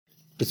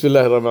بسم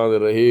الله الرحمن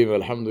الرحيم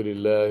الحمد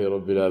لله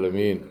رب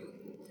العالمين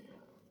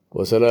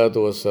والصلاة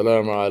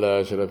والسلام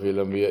على أشرف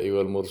الأنبياء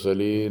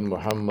والمرسلين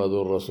محمد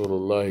رسول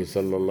الله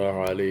صلى الله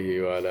عليه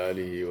وعلى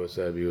آله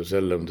وصحبه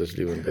وسلم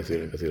تسليما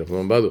كثيرا كثيرا.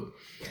 فمن بعد,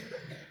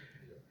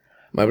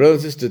 my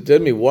brothers and sisters, tell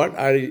me,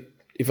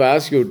 if I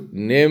ask you,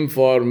 name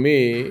for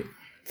me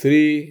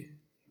 3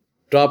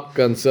 top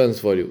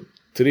concerns for you,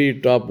 3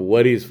 top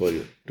worries for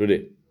you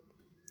today.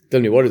 Tell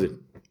me, what is it?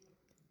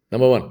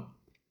 Number 1.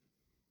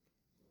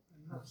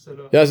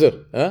 Yeah,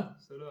 sir. Huh?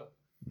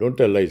 Don't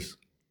tell lies.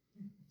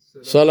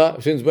 Salah,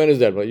 since when is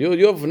that?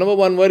 Your number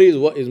 1 worry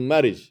is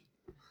marriage.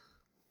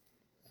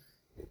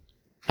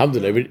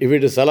 Alhamdulillah, if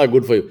it is Salah,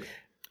 good for you.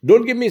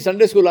 Don't give me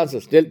Sunday school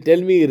answers.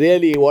 Tell me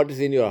really what is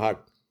in your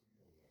heart.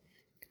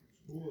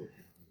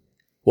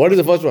 What is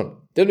the first one?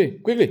 Tell me,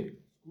 quickly.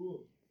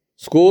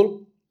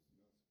 School?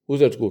 Who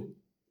said school?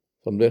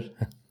 From there?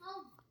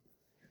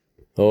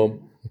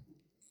 Home.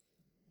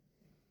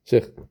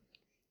 Sheikh?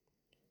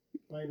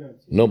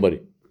 Finance.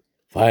 Nobody.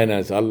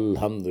 Finance,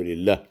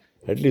 alhamdulillah.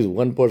 At least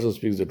one person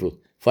speaks the truth.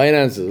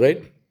 Finances,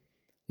 right?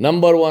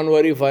 Number 1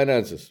 worry,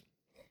 finances.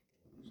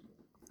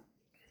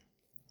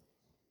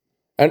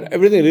 And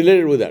everything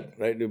related with that,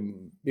 right?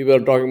 People are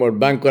talking about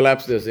bank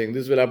collapse, they're saying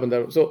this will happen,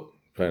 that. So,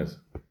 finance.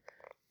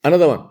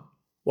 Another one.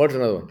 What's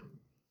another one?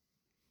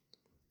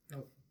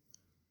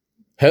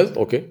 Health,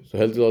 okay. So,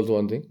 health is also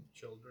one thing.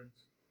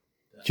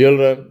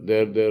 Children,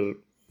 they're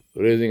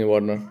raising and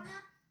whatnot.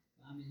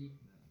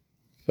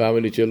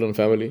 Family, children,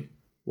 family.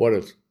 What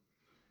else?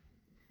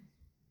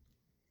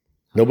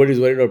 Nobody's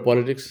worried about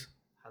politics.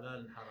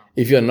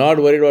 If you're not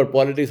worried about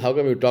politics, how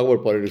come you talk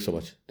about politics so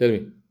much? Tell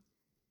me.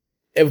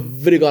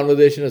 Every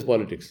conversation is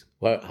politics.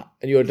 And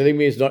you are telling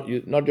me it's not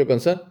your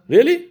concern?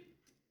 Really?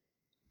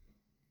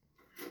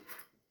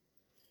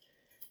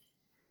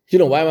 You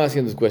know why I'm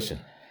asking this question?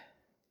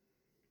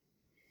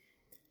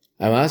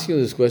 I'm asking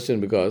this question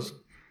because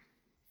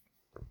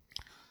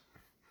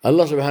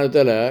Allah subhanahu wa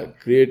ta'ala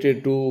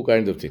created 2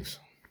 kinds of things.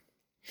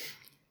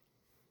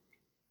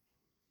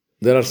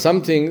 There are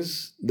some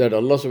things that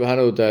Allah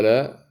subhanahu wa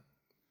ta'ala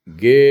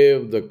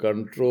gave the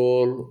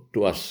control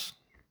to us.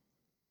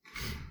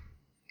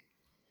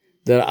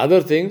 There are other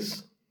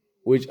things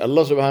which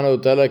Allah subhanahu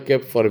wa ta'ala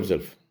kept for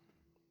himself.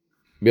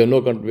 We have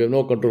no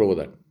control over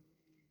that.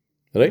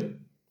 Right?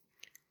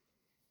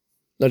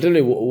 Now tell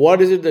me,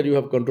 what is it that you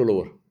have control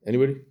over?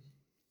 Anybody?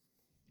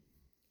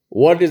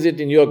 What is it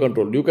in your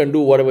control? You can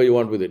do whatever you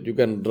want with it. You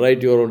can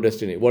write your own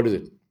destiny. What is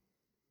it?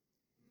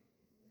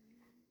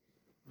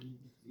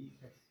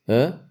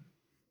 Huh?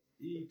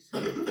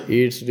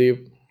 Eat,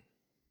 sleep,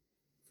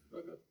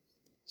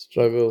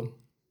 struggle.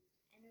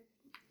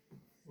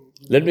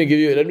 Let me give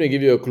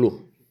you a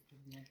clue.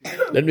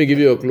 Let me give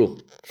you a clue.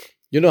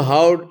 You know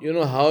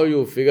how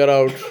you figure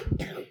out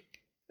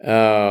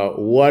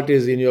what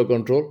is in your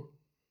control?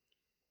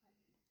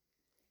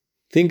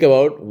 Think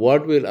about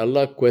what will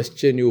Allah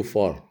question you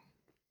for.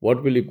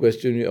 What will He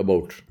question you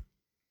about?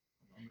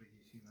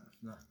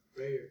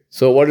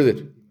 So what is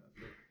it?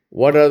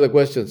 What are the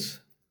questions?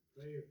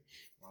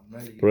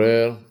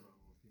 Prayer.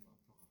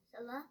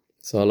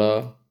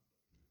 Salah.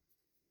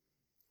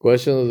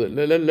 Questions.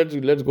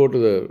 Let's go to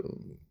the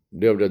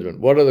Day of Judgment.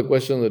 What are the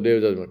questions of the Day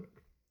of Judgment?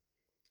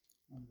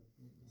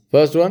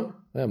 First one,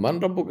 Man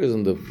Rabbuk is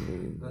in the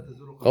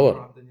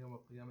cover.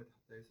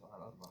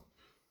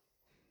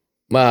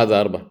 ما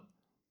هذا 4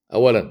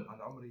 أولا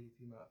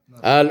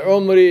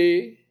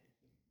العمر.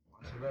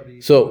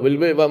 So we'll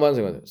wait one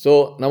second.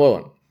 So number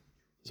 1.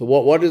 So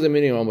what is the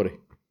meaning of Umri?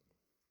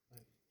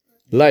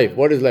 Life.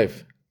 What is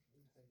life?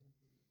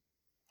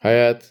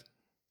 Hayat.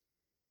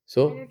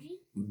 So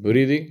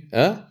breathing.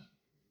 Huh?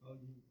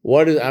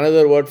 What is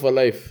another word for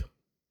life?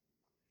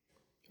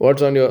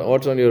 What's on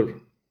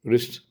your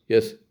wrist?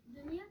 Yes.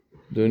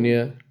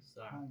 Dunya.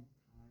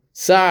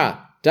 Sa.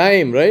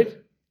 Time, right?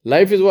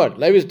 Life is what?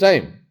 Life is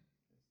time.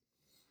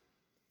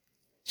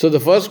 So the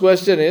first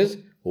question is,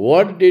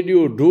 what did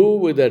you do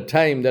with the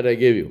time that I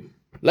gave you?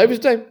 Life is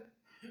time.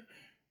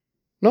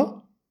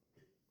 No?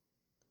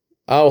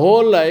 Our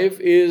whole life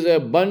is a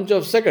bunch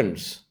of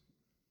seconds.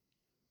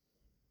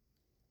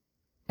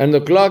 And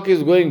the clock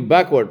is going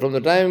backward. From the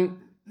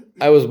time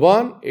I was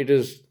born, it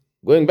is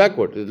going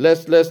backward.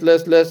 It's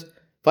less.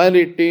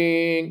 Finally,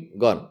 ting,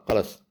 gone.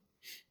 Khalas.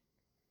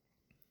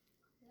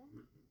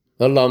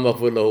 Allahumma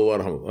aghfir lahu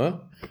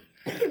warhamhu.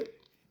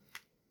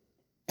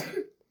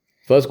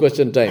 First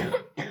question, time.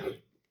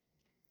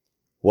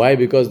 Why?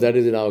 Because that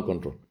is in our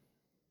control.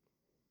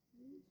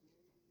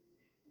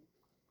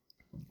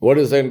 What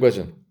is the second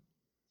question?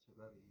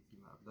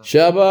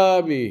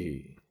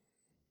 Shababihi.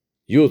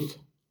 Youth.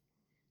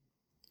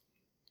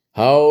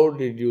 How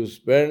did you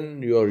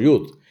spend your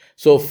youth?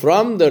 So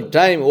from the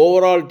time,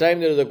 overall time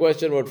there is a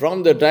question, but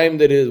from the time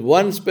there is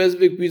one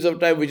specific piece of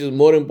time which is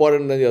more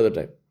important than the other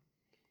time.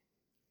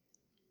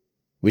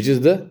 Which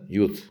is the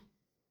youth.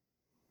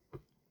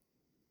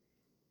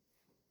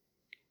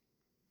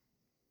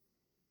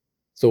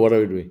 So what are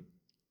we doing?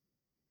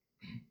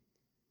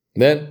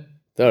 Then,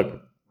 third.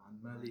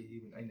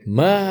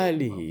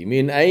 Malihi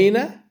min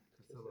aina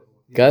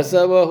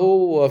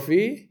Kasabahu wa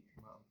fi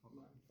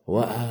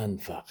wa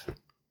anfaq.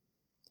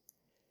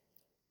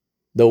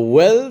 The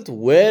wealth,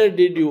 where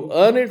did you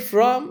earn it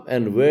from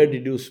and where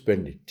did you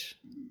spend it?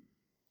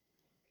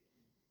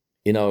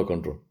 In our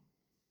control.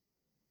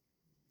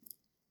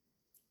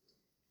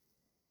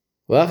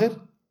 وآخر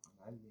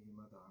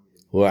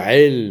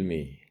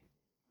وعلمي.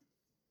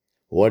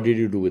 What did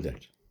you do with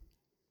that?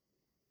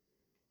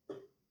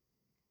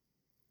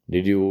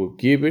 Did you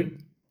keep it?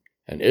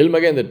 And ilm,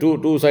 again, the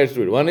two sides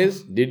to it. One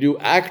is, did you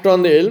act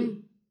on the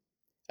ilm?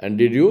 And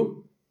did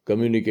you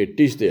communicate,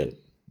 teach the ilm?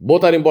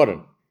 Both are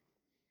important.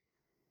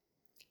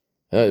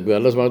 Allah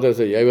subhanahu wa ta'ala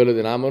says, Ya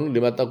ayyuhalladhina amanu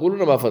lima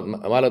taquluna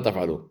ma la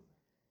taf'alun.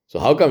 So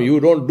how come you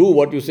don't do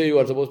what you say you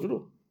are supposed to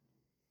do?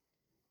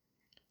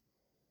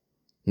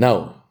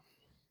 Now,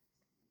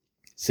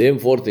 same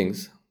four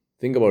things.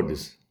 Think about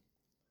this.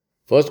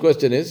 First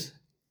question is,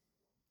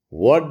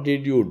 what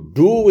did you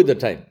do with the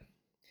time?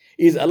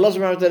 Is Allah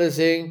subhanahu wa ta'ala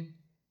saying,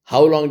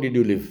 how long did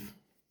you live?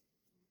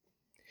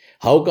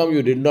 How come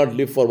you did not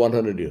live for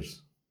 100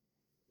 years?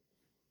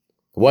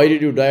 Why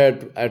did you die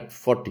at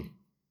 40?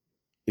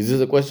 Is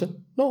this a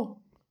question? No.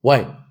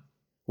 Why?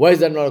 Why is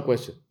that not a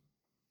question?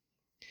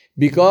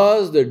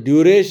 Because the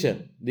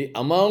duration, the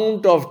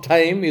amount of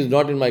time is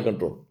not in my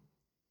control.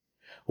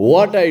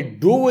 What I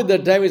do with the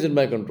time is in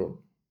my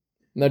control.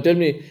 Now tell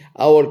me,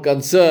 our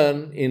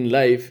concern in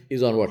life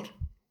is on what?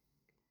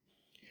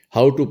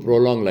 How to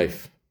prolong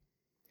life.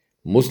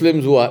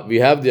 Muslims we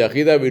have the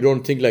Aqidah, we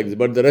don't think like this.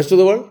 But the rest of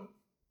the world?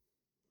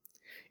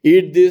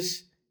 Eat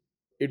this,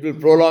 it will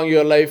prolong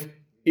your life.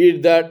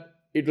 Eat that,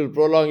 it will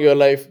prolong your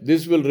life.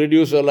 This will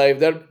reduce your life.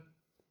 That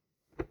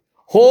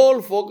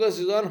whole focus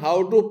is on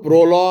how to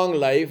prolong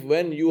life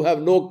when you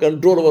have no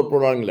control over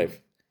prolonging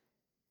life.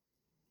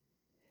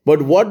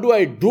 But what do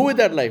I do with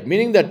that life?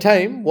 Meaning that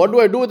time, what do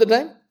I do with the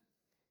time?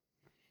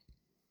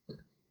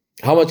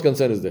 How much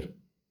concern is there?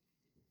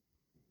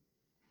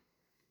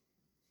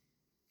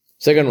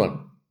 Second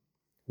one,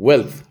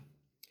 wealth.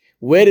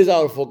 Where is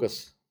our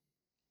focus?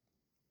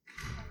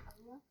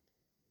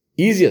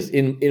 Easiest.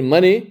 In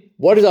money,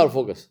 what is our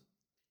focus?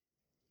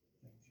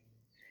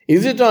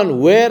 Is it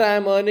on where I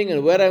am earning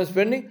and where I am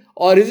spending?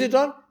 Or is it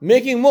on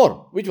making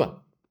more? Which one?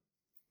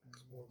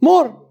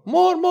 More.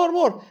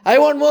 I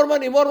want more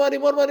money. Allah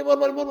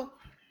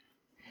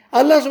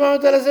subhanahu wa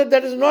ta'ala said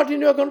that is not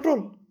in your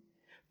control.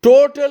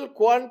 Total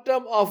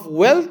quantum of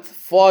wealth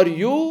for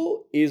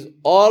you is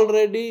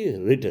already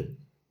written.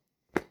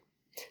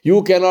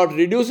 You cannot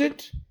reduce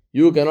it.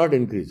 You cannot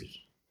increase it.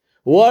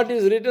 What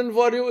is written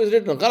for you is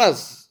written.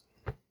 Khalas.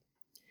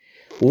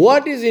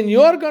 What is in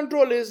your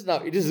control is,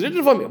 now it is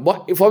written for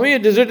me. For me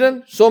it is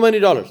written so many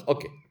dollars.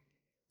 Okay.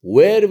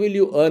 Where will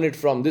you earn it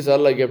from? This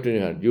Allah kept in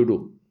your hand. You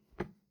do.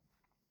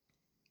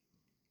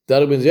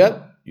 Tariq bin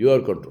Ziyad,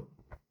 your control.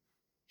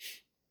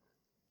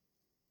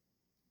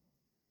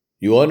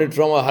 You earn it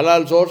from a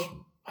halal source,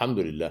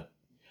 alhamdulillah.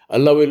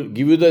 Allah will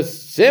give you the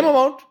same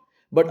amount,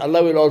 but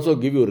Allah will also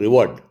give you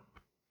reward.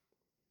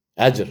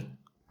 Ajr.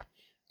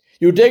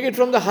 You take it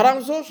from the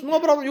haram source, no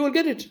problem, you will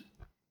get it.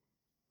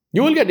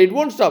 You will get it. It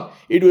won't stop.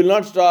 It will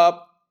not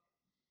stop.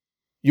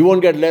 You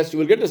won't get less, you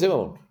will get the same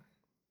amount.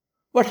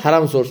 But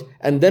haram source.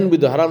 And then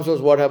with the haram source,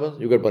 what happens?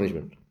 You get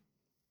punishment.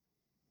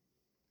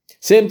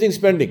 Same thing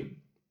spending.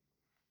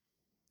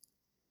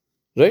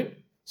 Right?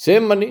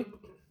 Same money.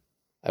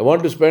 I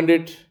want to spend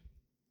it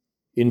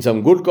in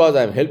some good cause.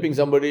 I am helping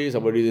somebody is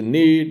in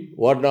need,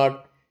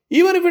 whatnot.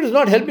 Even if it is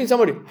not helping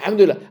somebody,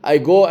 alhamdulillah, I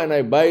go and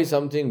I buy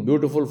something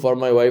beautiful for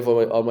my wife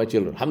or my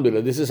children.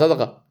 Alhamdulillah, this is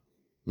sadaqah.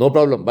 No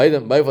problem. Buy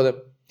for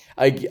them.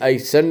 I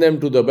send them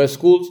to the best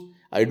schools.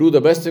 I do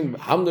the best thing.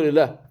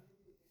 Alhamdulillah.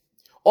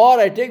 Or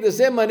I take the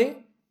same money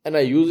and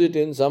I use it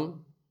in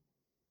some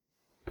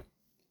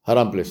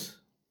haram place.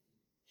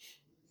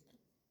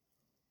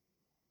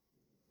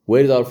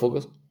 Where is our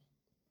focus?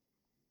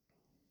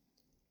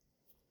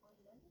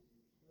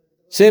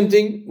 Same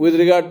thing with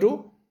regard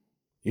to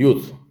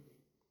youth.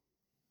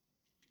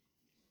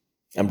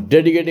 I'm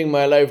dedicating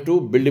my life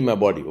to building my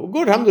body. Oh,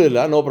 good,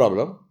 alhamdulillah, no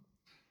problem.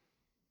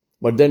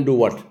 But then do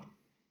what?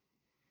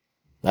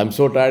 I'm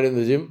so tired in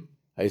the gym,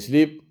 I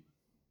sleep,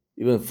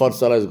 even first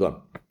salah is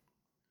gone.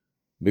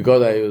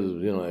 Because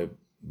I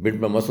built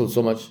my muscles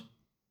so much.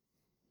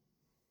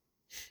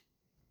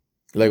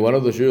 Like one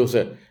of the shuyukh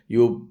said,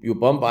 you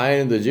pump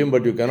iron in the gym,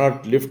 but you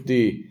cannot lift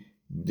the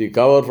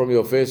cover from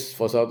your face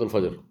for Salatul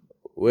Fajr.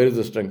 Where is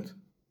the strength?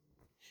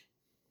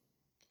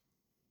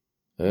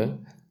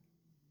 And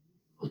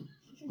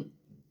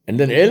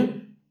then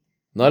ilm,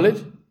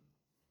 knowledge.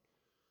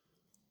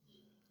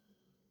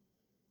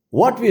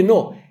 What we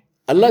know,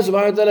 Allah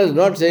subhanahu wa ta'ala is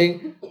not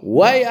saying,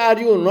 why are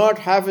you not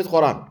Hafiz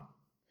Quran?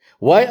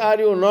 Why are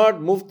you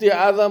not Mufti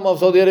Azam of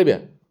Saudi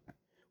Arabia?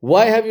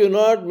 Why have you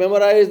not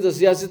memorized the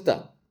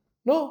Siyasitta?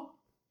 No.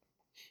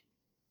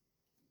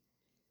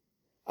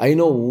 I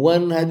know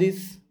one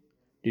hadith.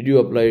 Did you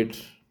apply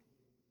it?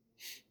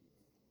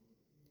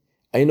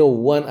 I know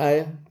one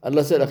ayah.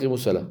 Allah said, Aqimus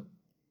Salah.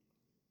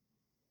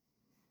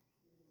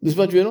 This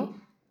much we know.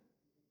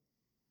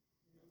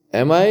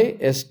 Am I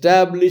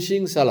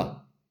establishing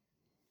salah?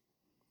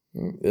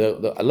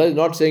 Allah is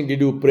not saying,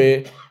 did you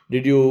pray?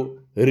 Did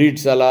you read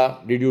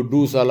salah? Did you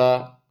do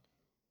salah?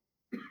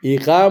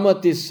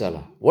 Iqamatis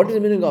salah. What is the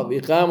meaning of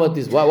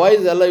iqamatis? Why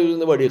is Allah using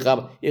the word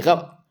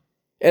iqam?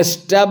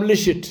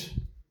 Establish it.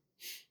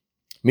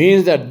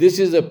 Means that this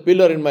is a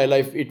pillar in my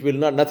life. It will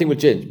not, nothing will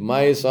change.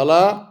 My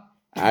salah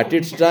at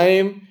its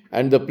time,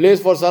 and the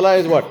place for salah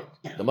is what?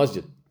 The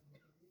masjid.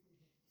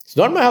 It's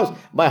not my house.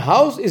 My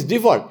house is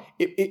default.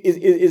 It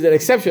is an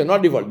exception,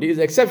 not default. It is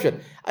exception.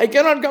 I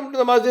cannot come to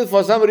the masjid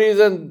for some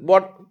reason.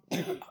 What?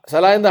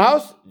 Salah in the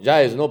house?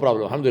 Jaiz, no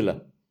problem.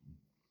 Alhamdulillah.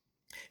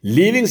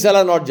 Leaving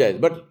salah not jaiz.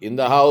 But in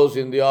the house,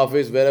 in the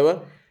office,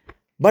 wherever.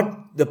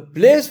 But the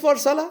place for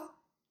salah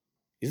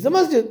is the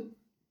masjid.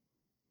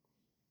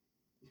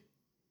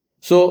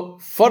 So,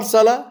 for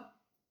salah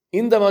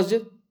in the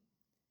masjid.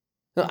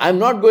 Now, I'm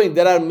not going.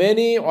 There are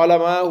many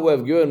ulama who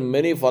have given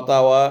many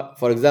fatwa.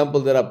 For example,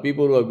 there are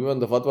people who have given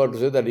the fatwa to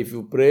say that if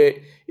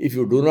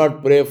you do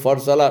not pray for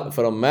salah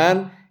for a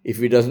man, if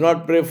he does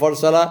not pray for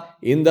salah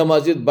in the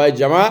masjid by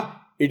jama'ah,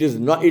 it is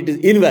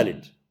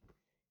invalid.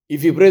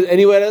 If he prays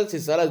anywhere else,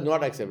 his salah is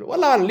not accepted.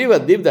 Wallah,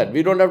 leave that.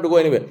 We don't have to go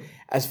anywhere.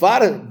 As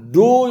far as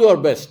do your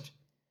best,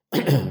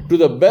 to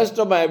the best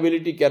of my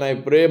ability, can I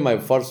pray my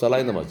first salah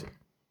in the masjid?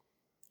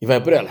 If I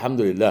pray,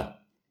 alhamdulillah.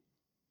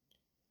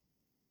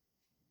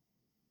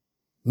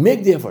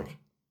 Make the effort,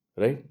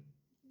 right?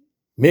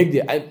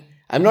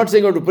 I'm not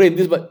saying you have to pray in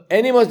this, but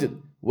any masjid,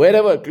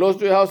 wherever, close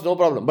to your house, no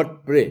problem.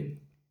 But pray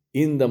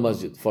in the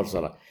masjid for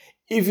salah.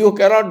 If you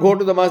cannot go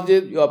to the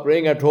masjid, you are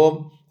praying at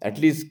home, at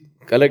least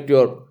collect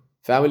your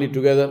family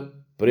together,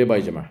 pray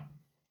by jama'ah.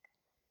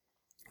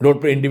 Don't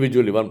pray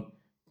individually.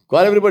 Call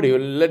everybody,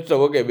 let's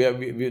talk,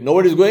 okay,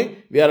 nobody's going,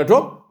 we are at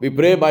home, we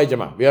pray by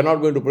jama'ah. We are not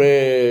going to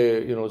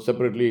pray,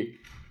 separately,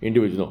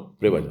 individually. No,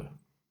 pray by jama'ah.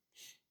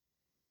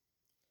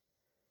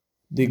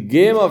 The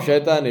game of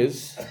shaitan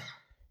is,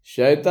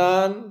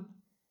 shaitan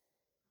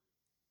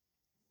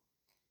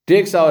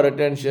takes our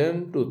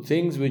attention to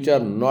things which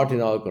are not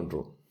in our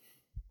control.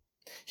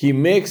 He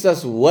makes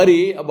us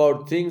worry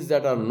about things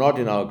that are not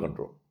in our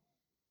control.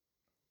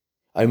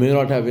 I may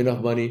not have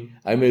enough money,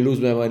 I may lose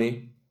my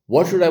money.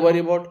 What should I worry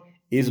about?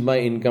 Is my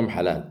income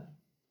halal?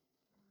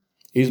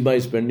 Is my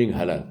spending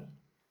halal?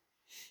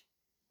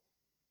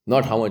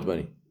 Not how much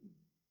money.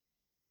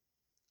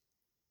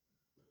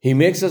 He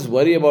makes us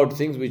worry about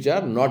things which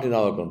are not in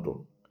our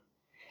control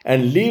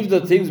and leave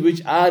the things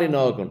which are in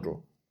our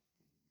control.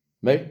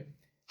 Right?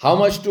 How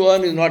much to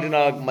earn is not in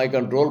my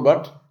control,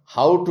 but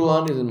how to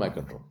earn is in my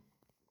control.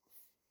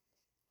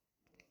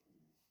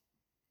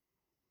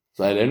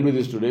 So I'll end with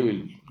this today.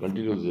 We'll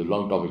continue with the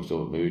long topic,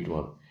 so maybe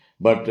tomorrow.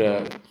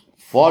 But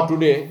for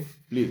today,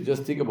 please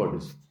just think about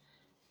this.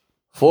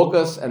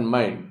 Focus and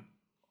mind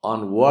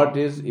on what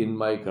is in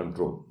my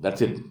control.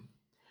 That's it.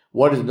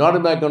 What is not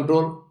in my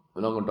control,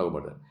 we're not going to talk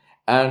about that.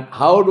 And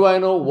how do I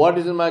know what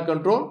is in my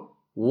control?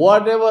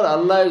 Whatever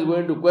Allah is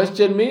going to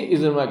question me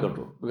is in my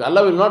control. Because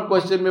Allah will not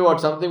question me about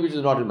something which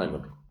is not in my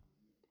control.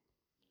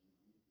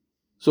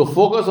 So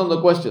focus on the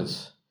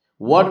questions.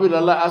 What will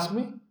Allah ask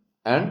me?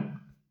 And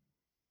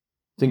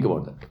think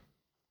about that.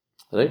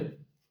 Right?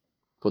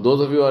 For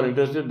those of you who are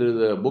interested, there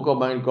is a book of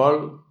mine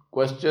called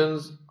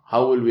Questions,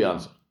 How Will We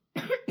Answer?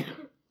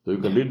 So you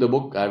can read the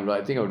book.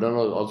 I think I've done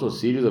also a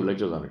series of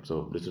lectures on it.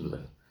 So listen to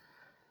that.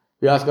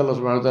 We ask Allah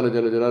subhanahu wa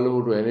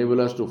ta'ala to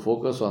enable us to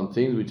focus on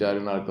things which are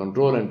in our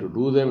control and to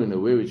do them in a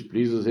way which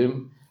pleases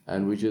Him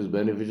and which is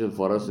beneficial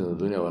for us in the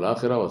dunya wal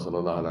akhirah. Wa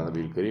sallallahu ala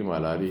nabiyil kareem wa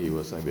ala alihi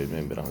wa sahbihi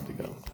ajma'in bi rahmatika.